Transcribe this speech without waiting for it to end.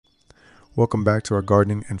Welcome back to our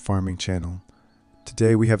gardening and farming channel.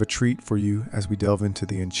 Today we have a treat for you as we delve into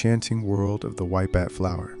the enchanting world of the white bat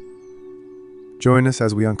flower. Join us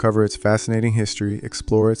as we uncover its fascinating history,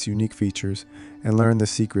 explore its unique features, and learn the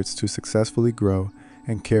secrets to successfully grow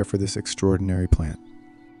and care for this extraordinary plant.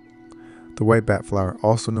 The white bat flower,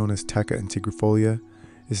 also known as Tacca integrifolia,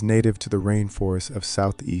 is native to the rainforests of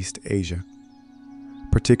Southeast Asia,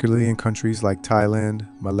 particularly in countries like Thailand,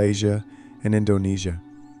 Malaysia, and Indonesia.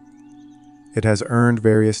 It has earned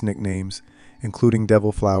various nicknames, including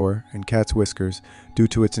devil flower and cat's whiskers, due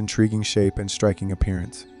to its intriguing shape and striking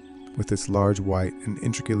appearance, with its large white and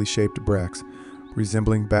intricately shaped bracts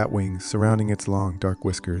resembling bat wings surrounding its long dark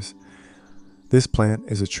whiskers. This plant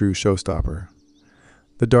is a true showstopper.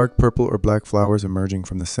 The dark purple or black flowers emerging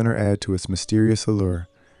from the center add to its mysterious allure,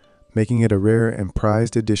 making it a rare and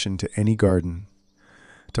prized addition to any garden.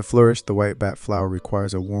 To flourish, the white bat flower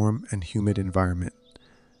requires a warm and humid environment.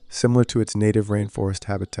 Similar to its native rainforest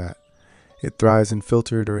habitat, it thrives in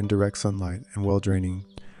filtered or indirect sunlight and well-draining,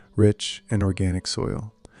 rich, and organic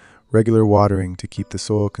soil. Regular watering to keep the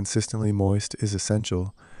soil consistently moist is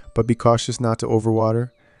essential, but be cautious not to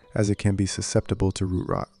overwater, as it can be susceptible to root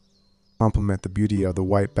rot. Complement the beauty of the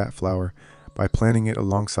white bat flower by planting it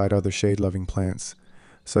alongside other shade-loving plants,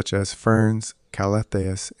 such as ferns,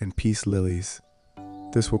 calatheas, and peace lilies.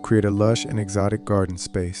 This will create a lush and exotic garden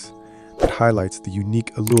space that highlights the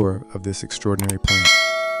unique allure of this extraordinary plant.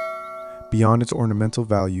 Beyond its ornamental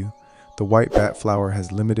value, the white bat flower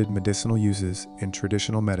has limited medicinal uses in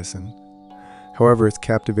traditional medicine. However, its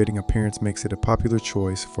captivating appearance makes it a popular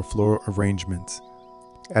choice for floral arrangements,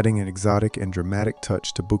 adding an exotic and dramatic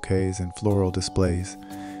touch to bouquets and floral displays.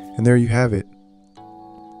 And there you have it.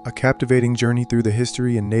 A captivating journey through the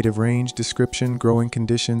history and native range, description, growing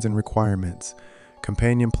conditions and requirements,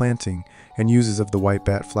 companion planting, and uses of the white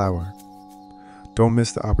bat flower. Don't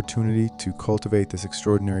miss the opportunity to cultivate this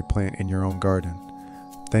extraordinary plant in your own garden.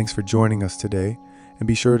 Thanks for joining us today, and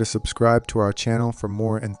be sure to subscribe to our channel for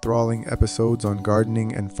more enthralling episodes on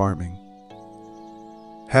gardening and farming.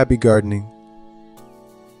 Happy gardening!